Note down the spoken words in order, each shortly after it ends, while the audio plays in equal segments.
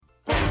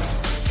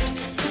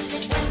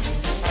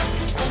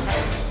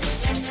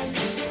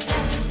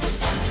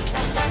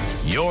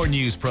Your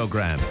news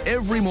program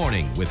every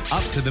morning with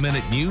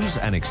up-to-the-minute news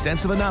and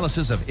extensive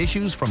analysis of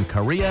issues from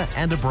Korea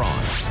and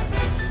abroad.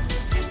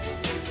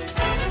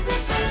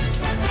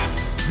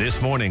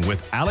 This morning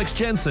with Alex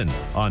Jensen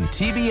on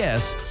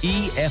TBS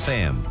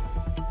EFM.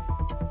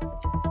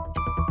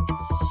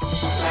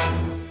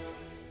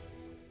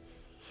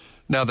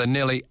 Now they're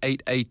nearly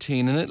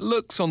 8:18, and it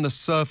looks on the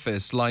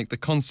surface like the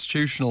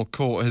Constitutional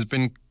Court has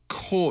been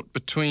caught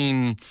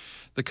between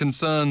the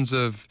concerns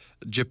of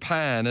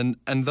Japan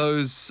and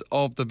those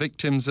of the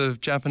victims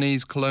of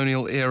Japanese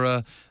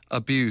colonial-era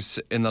abuse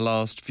in the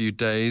last few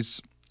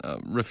days,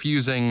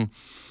 refusing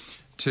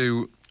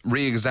to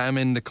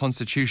re-examine the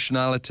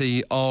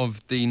constitutionality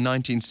of the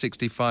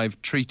 1965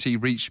 treaty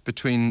reached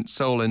between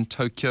Seoul and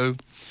Tokyo,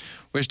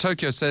 which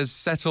Tokyo says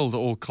settled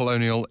all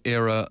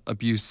colonial-era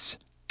abuse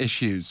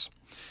issues.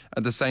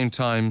 At the same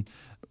time,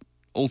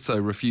 also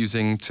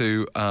refusing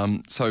to,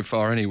 so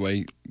far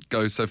anyway,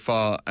 go so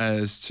far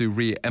as to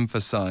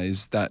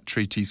re-emphasize that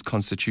treaty's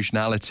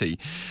constitutionality.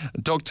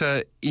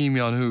 Dr.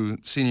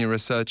 Myon, Senior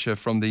Researcher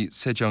from the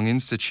Sejong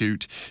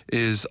Institute,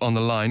 is on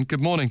the line.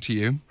 Good morning to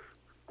you.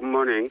 Good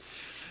morning.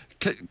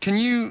 Can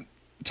you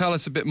tell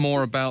us a bit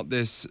more about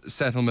this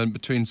settlement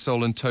between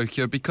Seoul and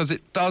Tokyo? Because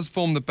it does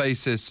form the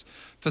basis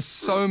for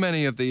so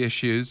many of the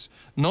issues,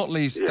 not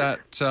least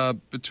that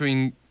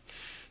between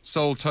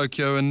Seoul,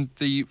 Tokyo, and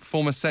the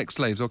former sex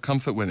slaves or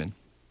comfort women.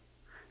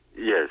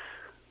 Yes.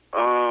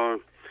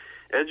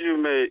 As you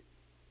may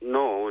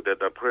know, that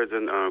the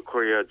present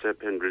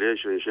Korea-Japan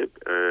relationship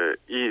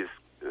is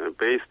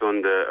based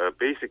on the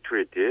basic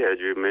treaty, as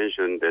you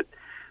mentioned, that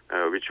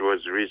which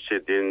was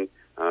reached in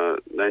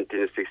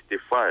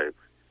 1965.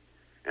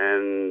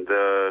 And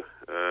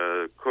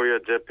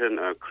Korea-Japan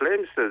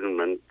claim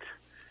settlement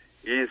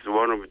is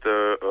one of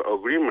the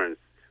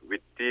agreements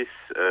with this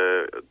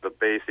the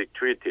basic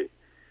treaty.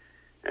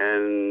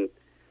 And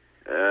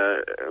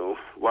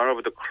one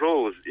of the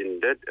clauses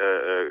in that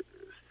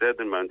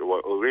settlement or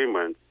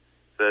agreement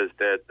says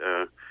that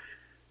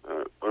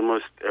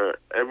almost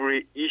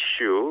every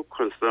issue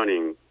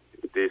concerning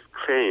these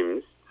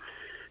claims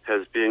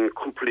has been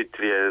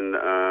completely and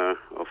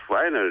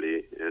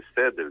finally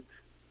settled.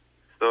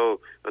 So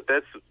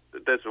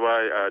that's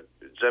why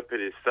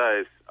Japanese side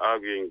is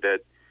arguing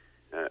that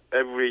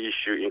every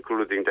issue,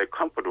 including the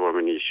comfort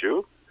woman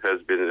issue, has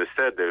been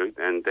settled,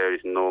 and there is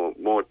no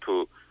more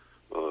to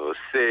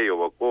say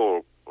or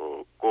go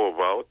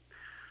about.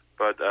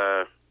 But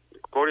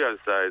Korean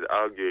side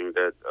arguing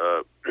that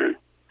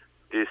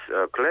this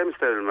claim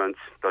settlement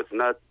does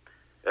not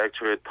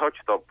actually touch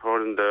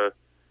upon the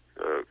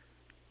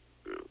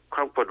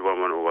comfort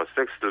woman or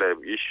sex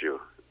slave issue.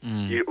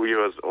 It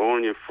was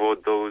only for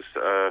those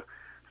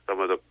some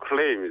of the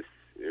claims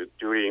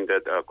during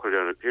that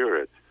colonial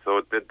period.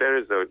 So there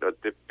is a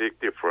big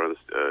difference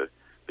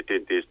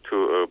between these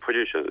two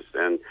positions,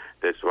 and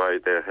that's why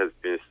there has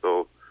been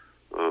so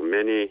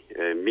many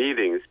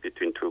meetings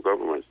between two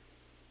governments,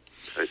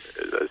 as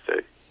I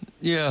say.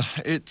 Yeah,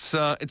 it's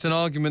an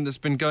argument that's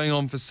been going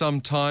on for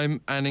some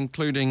time, and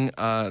including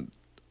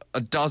a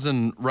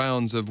dozen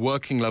rounds of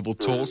working-level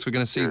talks. We're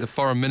going to see the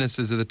foreign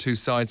ministers of the two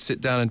sides sit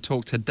down and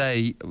talk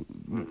today.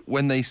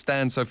 When they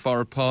stand so far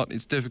apart,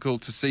 it's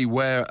difficult to see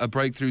where a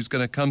breakthrough is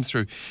going to come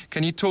through.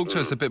 Can you talk to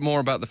us a bit more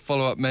about the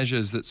follow-up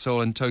measures that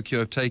Seoul and Tokyo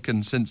have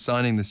taken since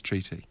signing this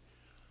treaty?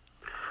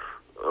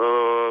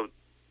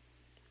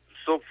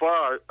 So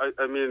far,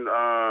 I mean,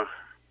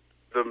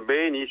 the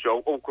main issue,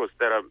 of course,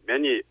 there are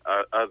many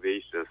other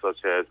issues,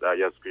 such as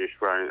Yasukuni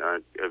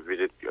Shrine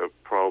visit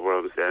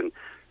problems and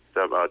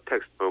some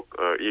textbook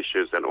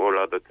issues and all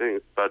other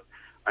things,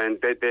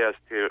 and they are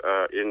still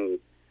in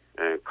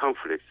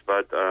conflicts.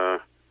 But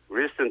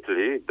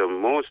recently, the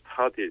most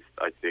hottest,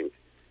 I think,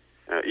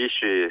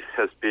 issue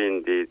has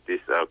been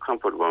this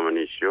comfort woman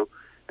issue,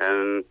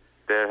 and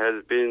there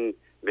has been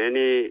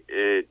many,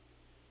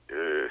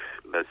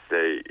 let's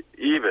say,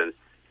 events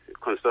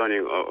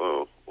concerning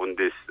on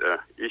this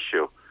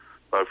issue.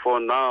 But for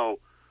now,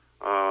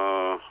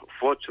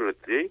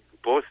 fortunately,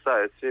 both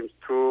sides seem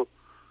to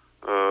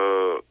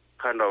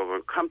kind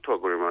of come to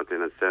agreement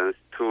in a sense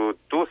to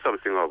do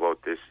something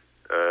about this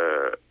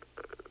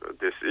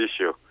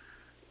issue,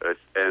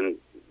 and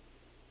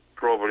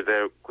probably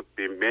there could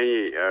be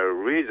many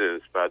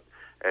reasons. But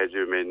as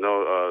you may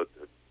know,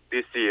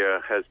 this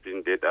year has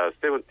been the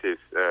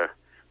 70th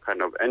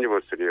kind of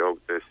anniversary of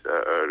this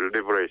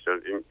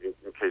liberation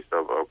in case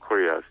of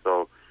Korea.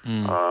 So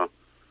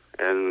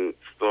and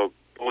so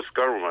both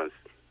governments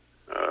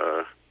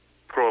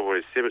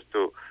probably seems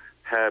to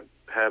have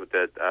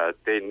that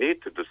they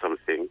need to do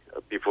something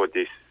before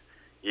this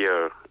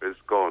year is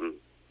gone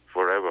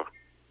forever.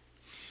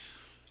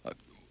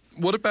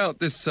 What about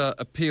this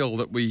appeal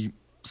that we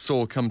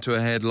saw come to a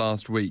head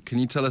last week? Can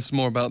you tell us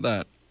more about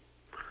that?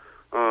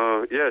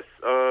 Yes.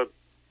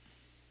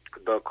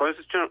 The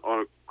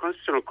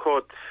Constitutional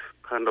Court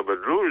kind of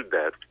ruled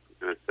that,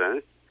 in a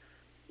sense,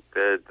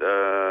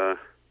 that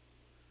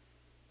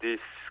this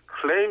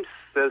claim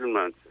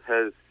settlement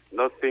has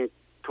nothing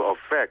to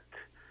affect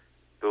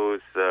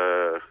those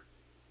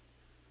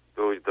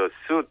the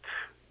suit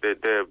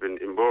that they have been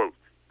involved.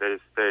 That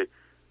is,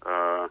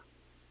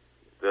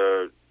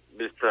 the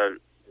Mr.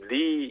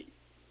 Lee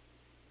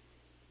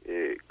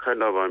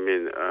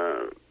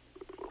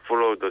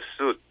followed the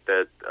suit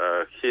that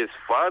his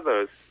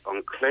father's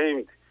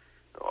unclaimed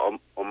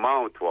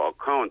amount or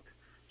account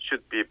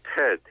should be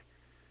paid,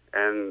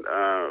 and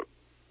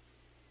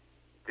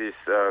this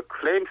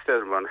claim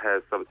settlement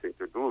has something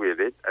to do with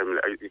it. I mean,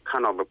 it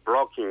kind of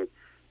blocking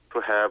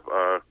to have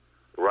a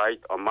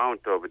right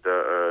amount of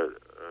the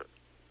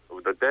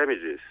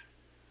damages,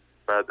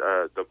 but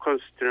the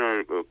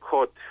Constitutional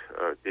Court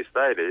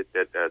decided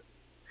that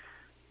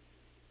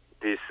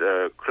this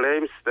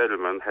claim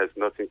settlement has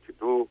nothing to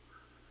do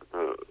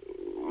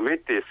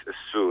with this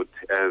suit,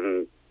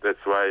 and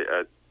that's why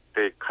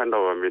they kind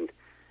of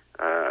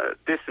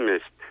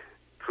dismissed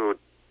to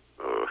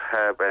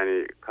have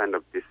any kind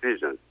of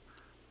decision.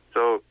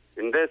 So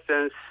in that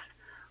sense,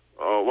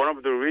 one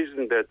of the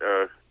reasons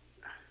that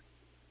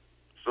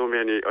so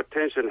many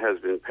attention has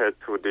been paid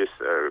to this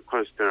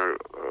Constitutional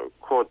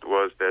Court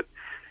was that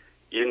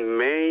it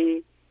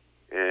may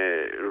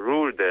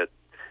rule that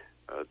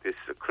this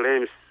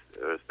claims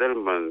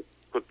settlement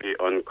could be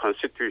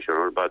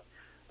unconstitutional, but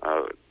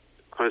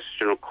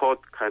Constitutional Court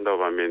kind of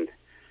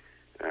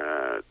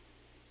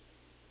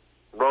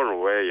run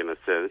away in a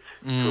sense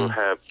to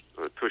have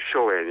to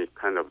show any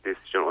kind of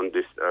decision on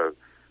this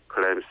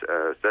claims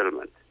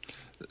settlement.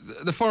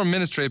 The Foreign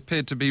Ministry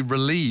appeared to be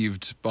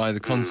relieved by the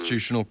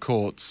Constitutional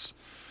Court's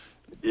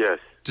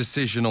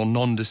decision or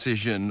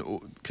non-decision.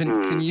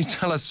 Can you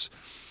tell us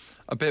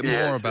a bit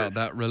more about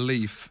that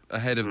relief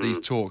ahead of these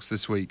talks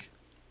this week?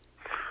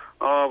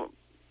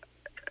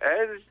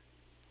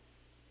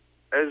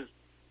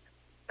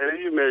 As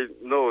you may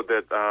know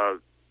that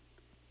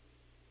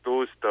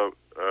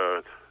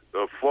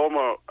the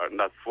former,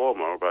 not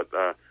former, but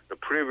the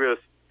previous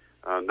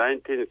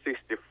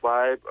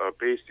 1965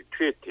 basic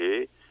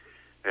treaty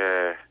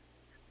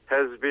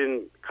has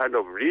been kind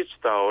of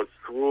reached out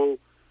through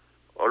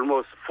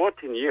almost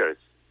 14 years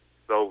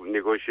of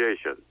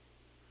negotiation.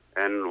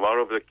 And one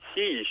of the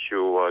key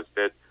issues was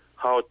that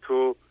how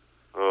to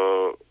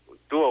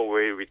do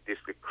away with this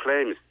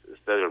claims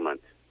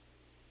settlement.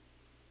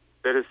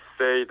 That is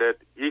to say that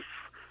if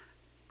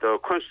the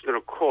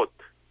Constitutional Court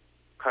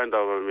kind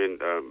of,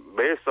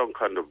 made some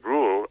kind of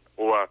rule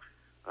or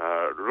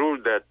rule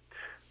that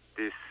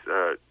this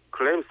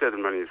claim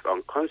settlement is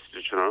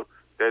unconstitutional,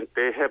 then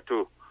they have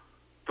to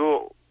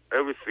do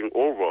everything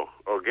over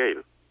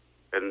again.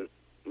 And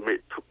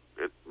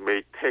it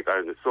may take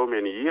so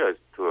many years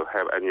to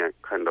have any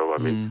kind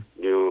of,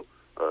 new,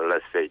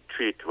 let's say,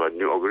 treaty or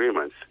new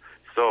agreements.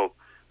 So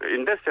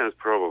in that sense,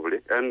 probably.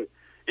 And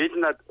it's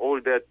not all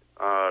that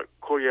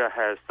Korea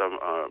has some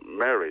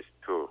merits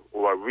to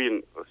or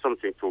win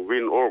something to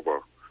win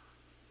over.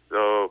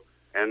 So,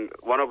 and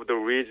one of the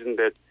reasons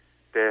that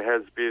there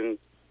has been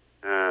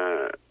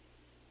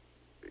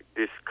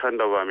this kind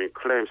of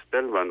claim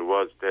settlement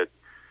was that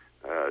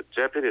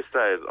Japanese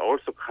side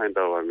also kind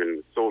of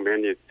so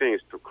many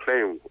things to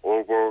claim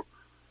over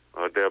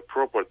their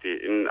property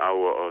in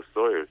our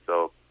soil.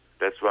 So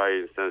that's why,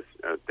 in sense,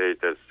 they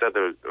just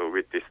settled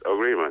with this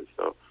agreement.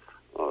 So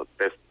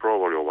that's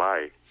probably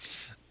why.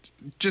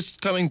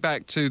 Just coming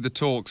back to the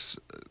talks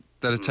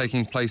that are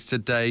taking place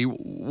today,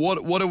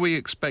 what are we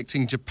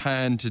expecting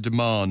Japan to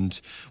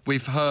demand?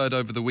 We've heard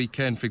over the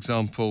weekend, for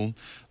example,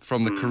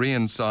 from the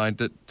Korean side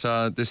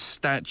that this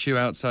statue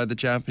outside the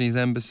Japanese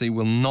embassy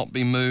will not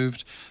be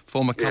moved.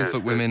 Former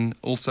comfort women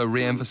also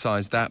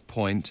re-emphasized that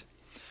point.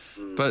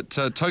 But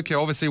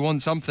Tokyo obviously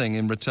wants something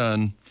in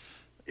return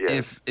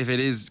if it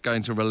is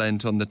going to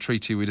relent on the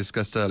treaty we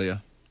discussed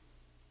earlier.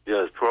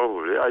 Yes,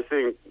 probably. I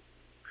think,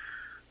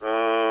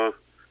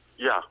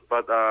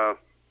 but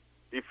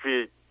if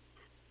we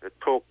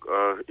talk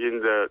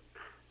in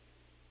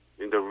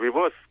the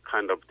reverse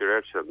kind of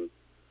direction,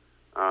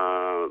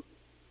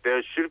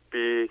 there should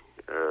be,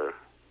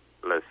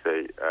 let's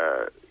say,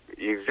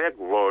 exact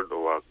word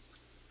or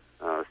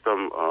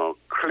some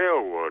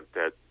clear word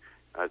that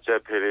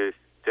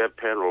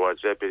Japan or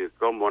Japanese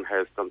government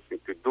has something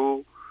to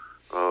do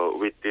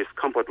with this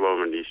comfort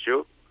woman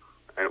issue.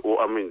 And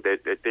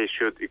that they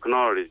should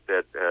acknowledge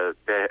that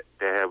they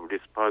have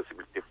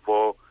responsibility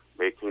for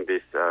making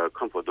this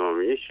comfort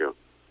woman issue.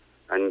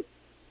 And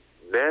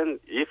then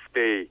if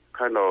they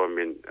kind of,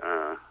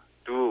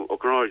 do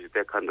acknowledge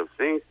that kind of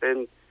things,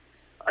 then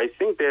I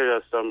think there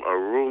are some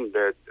room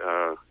that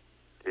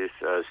this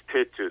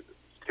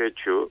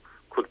statue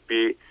could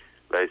be,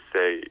 let's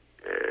say,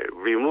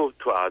 removed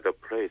to other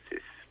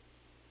places.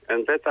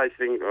 And that, I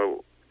think,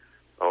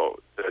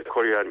 the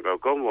Korean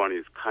government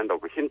is kind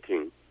of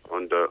hinting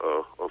on the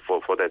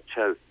for that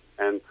chance.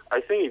 And I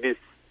think it is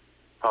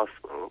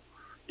possible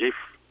if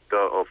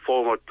the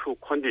former two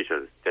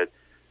conditions that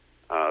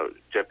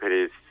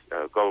Japanese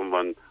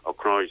government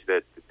acknowledge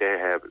that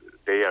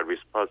they are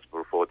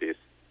responsible for this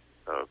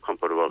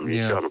comfort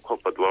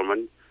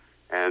woman,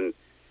 and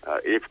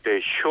if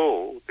they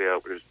show their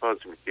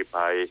responsibility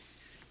by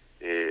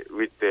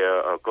with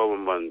their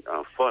government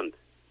fund,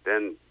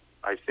 then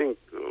I think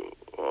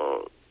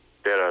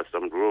there are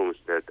some rooms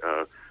that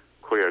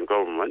Korean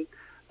government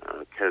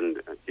can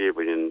give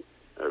in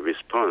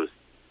response,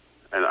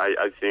 and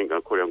I think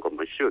Korean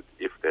government should,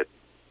 if that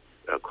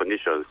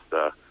conditions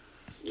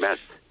met.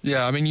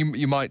 Yeah, I mean,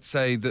 you might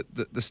say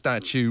that the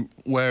statue,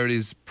 where it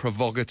is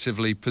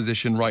provocatively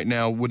positioned right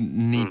now, wouldn't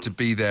need to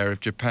be there if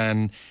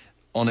Japan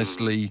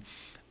honestly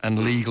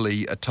and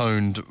legally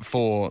atoned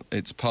for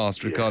its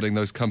past regarding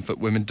those comfort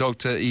women.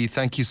 Dr. Lee,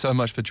 thank you so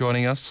much for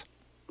joining us.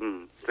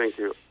 Thank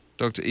you.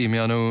 Dr. Lee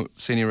Myon,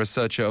 Senior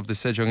Researcher of the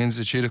Sejong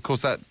Institute. Of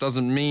course, that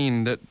doesn't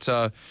mean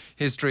that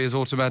history is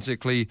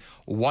automatically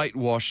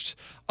whitewashed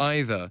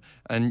either.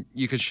 And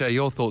you can share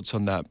your thoughts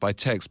on that by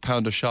text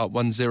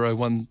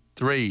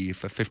 #1013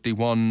 for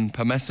 51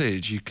 per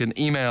message. You can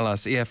email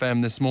us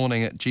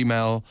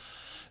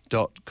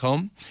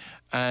efmthismorning@gmail.com.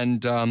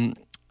 And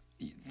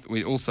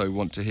we also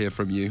want to hear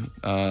from you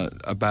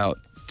about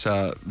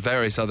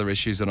various other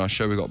issues on our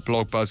show. We've got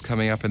Blog Buzz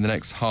coming up in the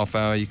next half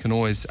hour. You can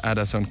always add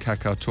us on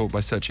Kakao Talk by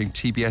searching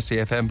TBS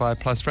EFM by a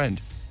plus friend.